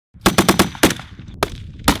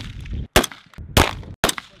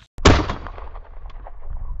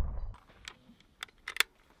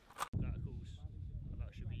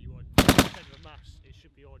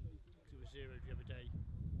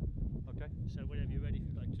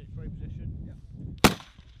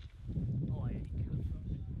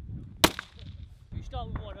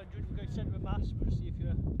fast. We'll see if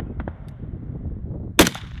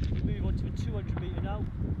you move on to a 200 metre now.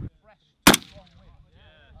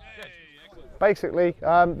 Basically,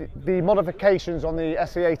 the modifications on the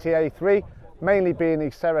SE80A3 mainly being the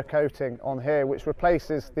Cerakoting on here, which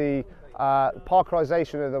replaces the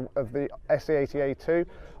parkerization of the SE80A2,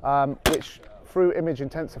 which through image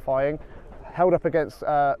intensifying, held up against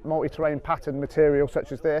multi-terrain pattern material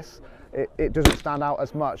such as this, it doesn't stand out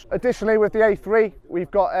as much. Additionally, with the A3,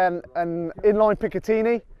 we've got an inline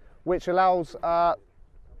Picatinny, which allows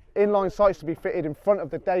inline sights to be fitted in front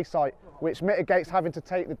of the day sight, which mitigates having to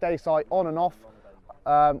take the day sight on and off,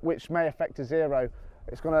 which may affect a zero.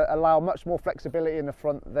 It's going to allow much more flexibility in the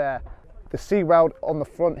front there. The C-weld on the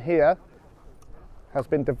front here has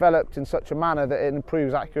been developed in such a manner that it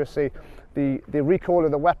improves accuracy. The recoil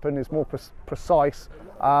of the weapon is more precise,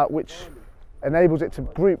 which enables it to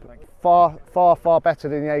group far better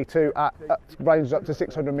than the A2 at ranges up to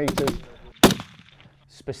 600 metres.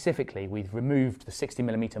 Specifically, we've removed the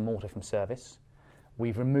 60mm mortar from service,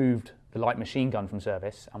 we've removed the light machine gun from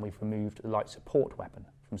service, and we've removed the light support weapon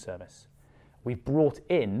from service. We've brought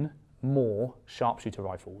in more sharpshooter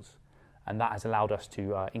rifles, and that has allowed us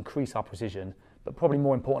to increase our precision, but probably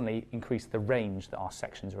more importantly, increase the range that our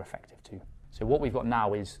sections are effective to. So what we've got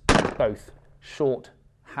now is both short,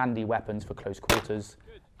 handy weapons for close quarters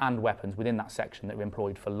and weapons within that section that are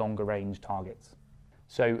employed for longer range targets.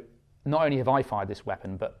 So not only have I fired this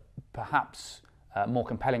weapon, but perhaps more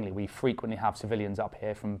compellingly, we frequently have civilians up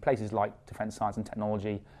here from places like Defence Science and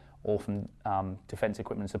Technology or from Defence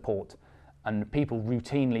Equipment and Support, and people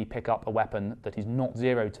routinely pick up a weapon that is not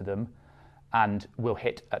zero to them and will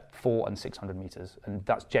hit at 400 and 600 metres, and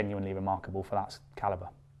that's genuinely remarkable for that calibre.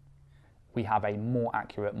 We have a more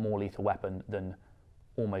accurate, more lethal weapon than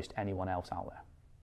almost anyone else out there.